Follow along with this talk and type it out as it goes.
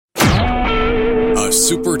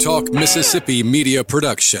SuperTalk Mississippi media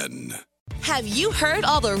production. Have you heard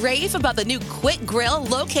all the rave about the new Quick Grill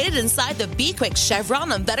located inside the Be Quick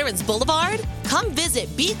Chevron on Veterans Boulevard? Come visit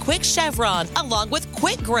Be Quick Chevron along with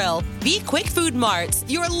Quick Grill, Be Quick Food Marts,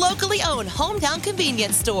 your locally owned hometown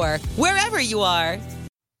convenience store, wherever you are.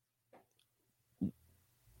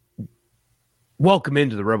 Welcome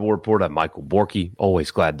into the Rebel Report. I'm Michael Borky.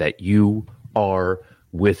 Always glad that you are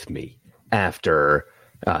with me after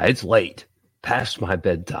it's late, past my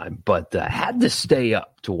bedtime, but had to stay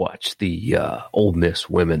up to watch the Ole Miss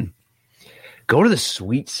women go to the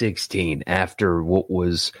Sweet 16 after what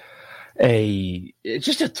was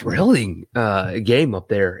just a thrilling game up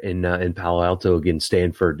there in Palo Alto against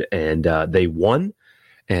Stanford, and they won,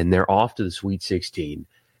 and they're off to the Sweet 16.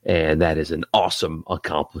 And that is an awesome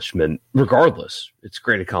accomplishment, regardless. It's a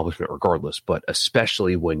great accomplishment regardless, but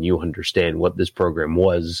especially when you understand what this program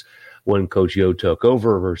was when Coach Yo took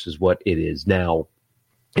over versus what it is now.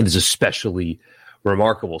 It is especially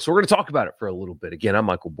remarkable. So we're going to talk about it for a little bit. Again, I'm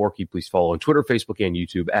Michael Borky. Please follow on Twitter, Facebook, and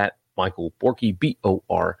YouTube at Michael Borky,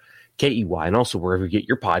 Borkey, and also wherever you get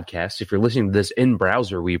your podcasts. If you're listening to this in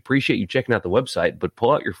browser, we appreciate you checking out the website, but pull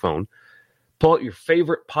out your phone, pull out your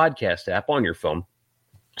favorite podcast app on your phone,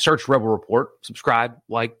 search Rebel Report, subscribe,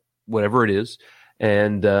 like, whatever it is,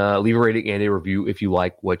 and leave a rating and a review if you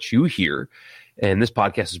like what you hear. And this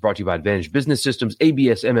podcast is brought to you by Advantage Business Systems.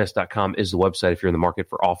 ABSMS.com is the website if you're in the market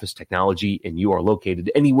for office technology and you are located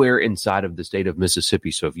anywhere inside of the state of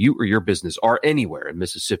Mississippi. So if you or your business are anywhere in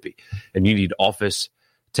Mississippi and you need office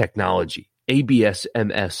technology,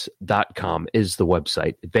 ABSMS.com is the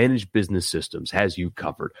website. Advantage Business Systems has you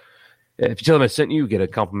covered. If you tell them I sent you, get a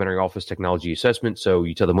complimentary office technology assessment. So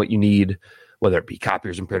you tell them what you need, whether it be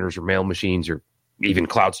copiers and printers or mail machines or even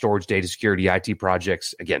cloud storage, data security, IT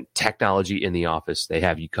projects. Again, technology in the office, they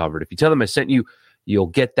have you covered. If you tell them I sent you, you'll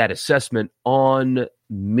get that assessment on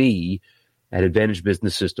me at Advantage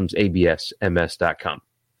Business Systems, ABSMS.com.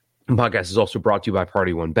 The podcast is also brought to you by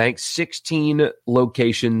Party One Bank. 16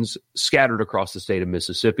 locations scattered across the state of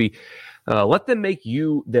Mississippi. Let them make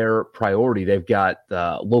you their priority. They've got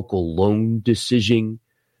local loan decision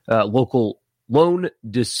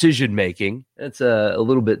making. That's a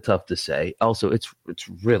little bit tough to say. Also, it's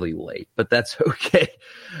really late, but that's okay.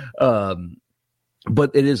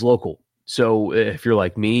 But it is local. So if you're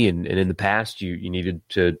like me and in the past you needed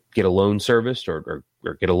to get a loan serviced or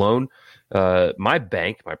get a loan, my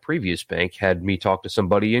previous bank had me talk to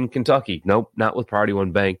somebody in Kentucky. Nope, not with Priority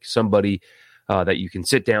One Bank. Somebody that you can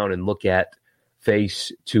sit down and look at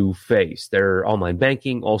face to face. Their online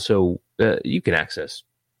banking also you can access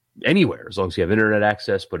anywhere as long as you have internet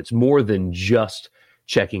access, but it's more than just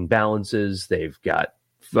checking balances. They've got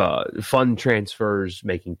fund transfers,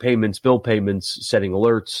 making payments, bill payments, setting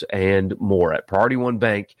alerts, and more at Priority One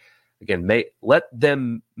Bank. Again, let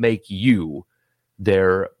them make you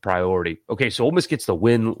their priority. Okay, so Ole Miss gets the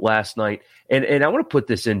win last night, and I want to put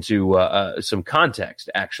this into some context,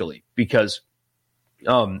 actually, because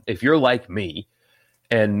if you're like me,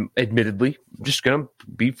 and admittedly, I'm just going to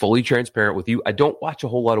be fully transparent with you, I don't watch a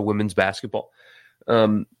whole lot of women's basketball.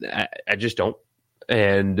 I just don't.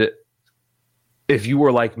 And if you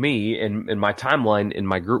were like me, and my timeline in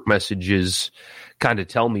my group messages kind of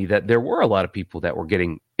tell me that there were a lot of people that were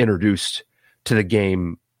getting introduced to the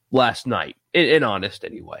game last night, in honest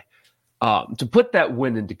anyway. To put that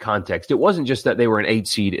win into context, it wasn't just that they were an 8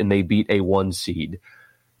 seed and they beat a 1 seed.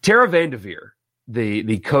 Tara Vanderveer,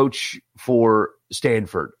 the coach for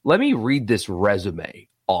Stanford, let me read this resume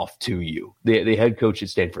off to you, the head coach at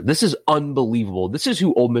Stanford. This is unbelievable. This is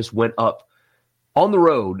who Ole Miss went up on the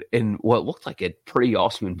road in what looked like a pretty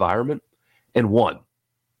awesome environment and won.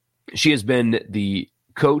 She has been the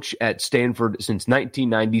coach at Stanford since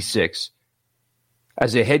 1996.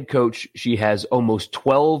 As a head coach, she has almost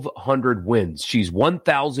 1,200 wins. She's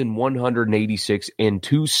 1,186 and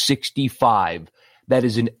 265. That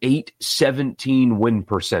is an 817 win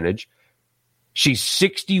percentage. She's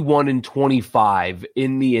 61-25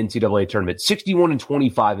 in the NCAA tournament.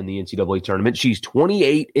 61-25 in the NCAA tournament. She's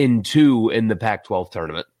 28-2 in the Pac-12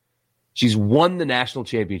 tournament. She's won the national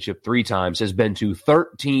championship 3 times, has been to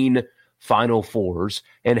 13 Final Fours,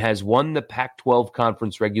 and has won the Pac-12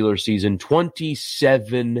 conference regular season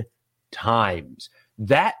 27 times.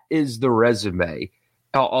 That is the resume.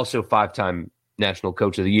 Also 5-time National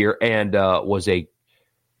Coach of the Year, and was a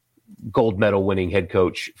gold medal winning head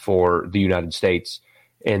coach for the United States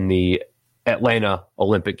in the Atlanta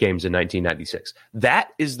Olympic Games in 1996. That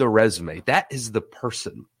is the resume. That is the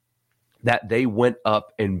person that they went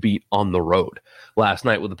up and beat on the road last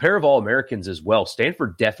night with a pair of All-Americans as well.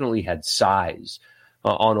 Stanford definitely had size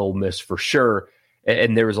on Ole Miss for sure.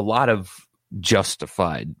 And there was a lot of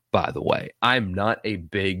justified, by the way. I'm not a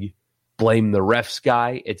big blame the refs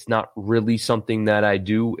guy. It's not really something that I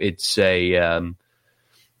do. It's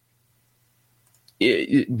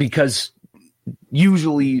because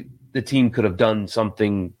usually the team could have done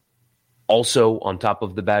something also on top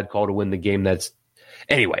of the bad call to win the game.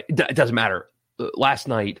 Anyway, it doesn't matter. Last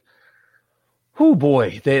night, oh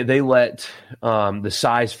boy, they let the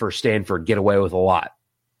size for Stanford get away with a lot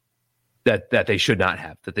that they should not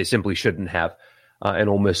have, that they simply shouldn't have. And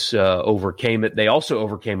Ole Miss overcame it. They also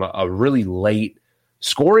overcame a really late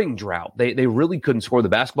scoring drought. They really couldn't score the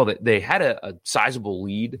basketball. They had a sizable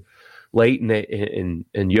lead late, and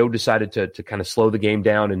Yo decided to kind of slow the game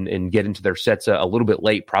down and get into their sets a little bit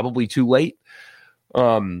late, probably too late.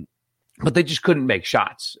 But they just couldn't make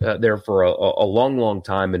shots there for a long, long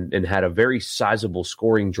time, and had a very sizable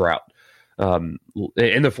scoring drought in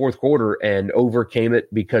the fourth quarter, and overcame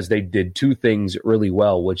it because they did two things really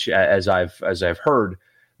well, which, as I've heard,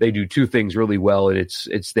 they do two things really well, and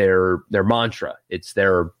it's their mantra. It's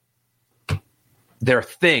their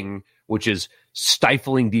thing, which is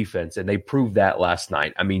stifling defense, and they proved that last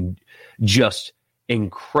night. I mean, just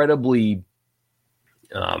incredibly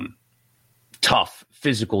tough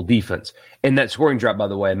physical defense. And that scoring drop, by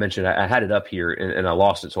the way, I mentioned, I had it up here and I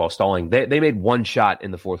lost it, so I was stalling. They made one shot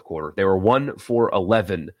in the fourth quarter. They were 1 for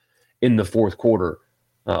 11 in the fourth quarter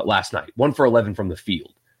last night. 1 for 11 from the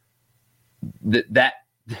field. That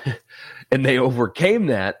and they overcame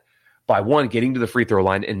that by, one, getting to the free throw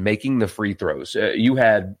line and making the free throws. You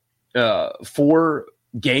had 4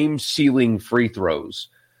 game-sealing free throws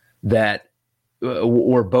that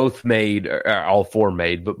were both made, all 4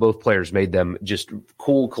 made, but both players made them. Just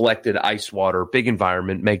cool, collected ice water, big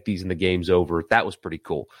environment, make these and the game's over. That was pretty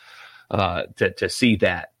cool to see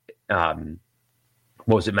that. What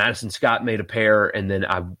was it? Madison Scott made a pair, and then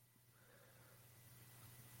I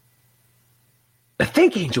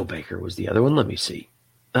think Angel Baker was the other one. Let me see.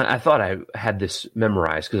 I thought I had this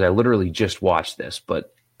memorized because I literally just watched this,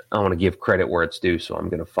 but I want to give credit where it's due, so I'm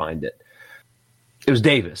going to find it. It was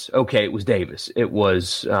Davis. Okay, it was Davis. It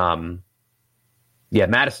was,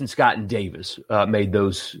 Madison Scott and Davis made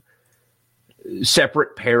those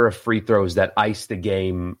separate pair of free throws that iced the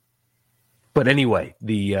game. But anyway,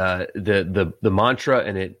 the mantra,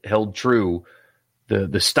 and it held true.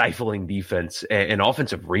 The stifling defense and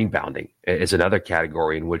offensive rebounding is another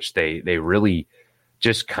category in which they really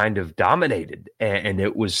just kind of dominated. And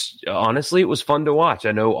it was, honestly, it was fun to watch.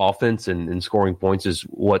 I know offense and scoring points is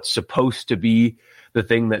what's supposed to be the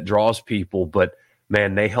thing that draws people, but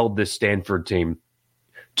man, they held this Stanford team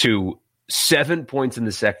to 7 points in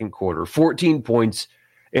the second quarter, 14 points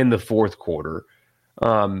in the fourth quarter.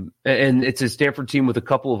 And it's a Stanford team with a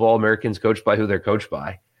couple of All-Americans coached by who they're coached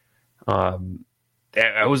by.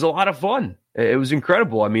 It was a lot of fun. It was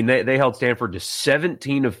incredible. I mean, they held Stanford to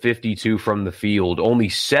 17 of 52 from the field. Only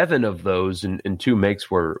 7 of those and 2 makes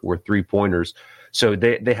were 3-pointers. So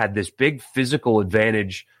they had this big physical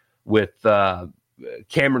advantage with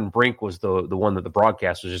Cameron Brink was the one that the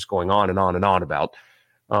broadcast was just going on and on and on about.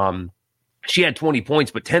 She had 20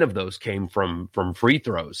 points, but 10 of those came from free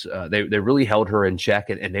throws. They really held her in check,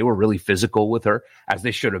 and they were really physical with her, as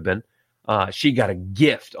they should have been. She got a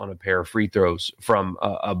gift on a pair of free throws from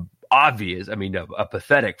a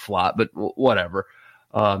pathetic flop, but whatever.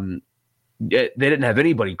 They didn't have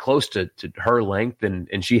anybody close to her length,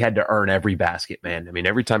 and she had to earn every basket, man. I mean,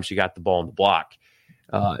 every time she got the ball in the block,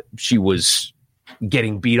 she was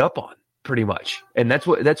getting beat up on, pretty much. And that's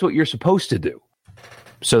what you're supposed to do.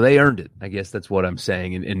 So they earned it. I guess that's what I'm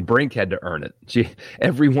saying. And Brink had to earn it.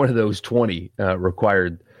 Every one of those 20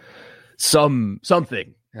 required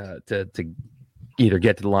something to either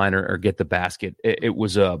get to the line or get the basket. It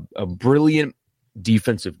was a brilliant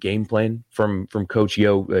defensive game plan from Coach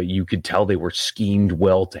Yo. You could tell they were schemed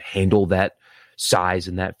well to handle that size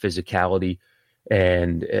and that physicality,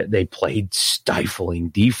 and they played stifling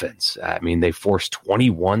defense. I mean, they forced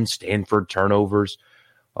 21 Stanford turnovers.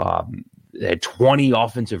 They had 20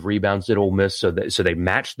 offensive rebounds at Ole Miss, so they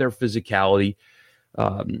matched their physicality.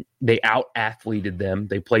 They out-athleted them.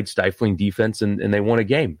 They played stifling defense, and they won a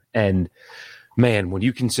game. And, man, when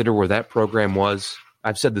you consider where that program was,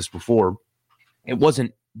 I've said this before, it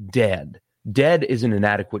wasn't dead. Dead is an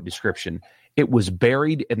inadequate description. It was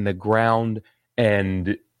buried in the ground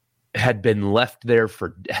and had been left there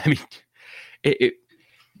for, I mean,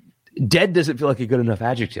 dead doesn't feel like a good enough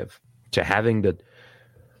adjective to having to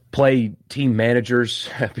play team managers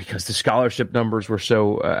because the scholarship numbers were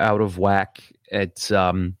so out of whack.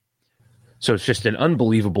 So it's just an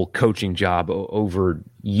unbelievable coaching job over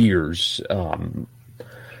years.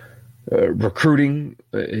 Recruiting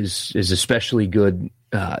is especially good.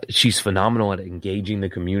 She's phenomenal at engaging the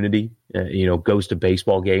community, goes to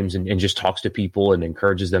baseball games and just talks to people and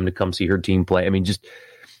encourages them to come see her team play. I mean, just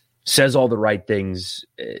says all the right things,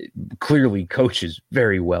 clearly coaches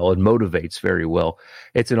very well and motivates very well.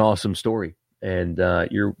 It's an awesome story. And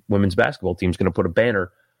your women's basketball team is going to put a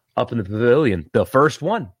banner up in the pavilion. The first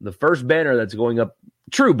banner that's going up,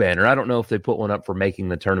 true banner. I don't know if they put one up for making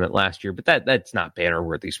the tournament last year, but that's not banner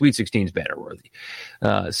worthy. Sweet 16 is banner worthy.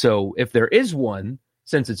 So if there is one,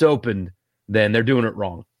 since it's open, then they're doing it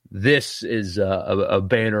wrong. This is a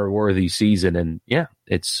banner worthy season. And yeah,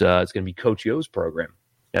 it's going to be Coach Yo's program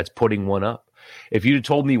that's putting one up. If you'd have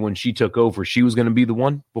told me when she took over, she was going to be the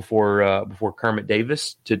one before Kermit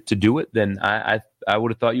Davis to do it, then I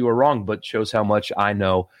would have thought you were wrong, but shows how much I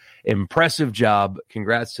know. Impressive job.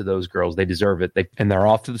 Congrats to those girls. They deserve it. And they're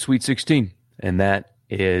off to the Sweet 16, and that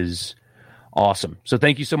is awesome. So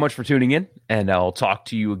thank you so much for tuning in, and I'll talk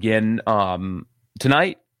to you again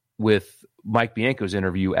tonight with Mike Bianco's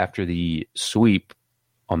interview after the sweep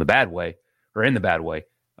in the bad way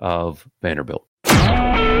of Vanderbilt.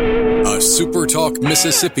 A SuperTalk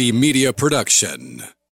Mississippi media production.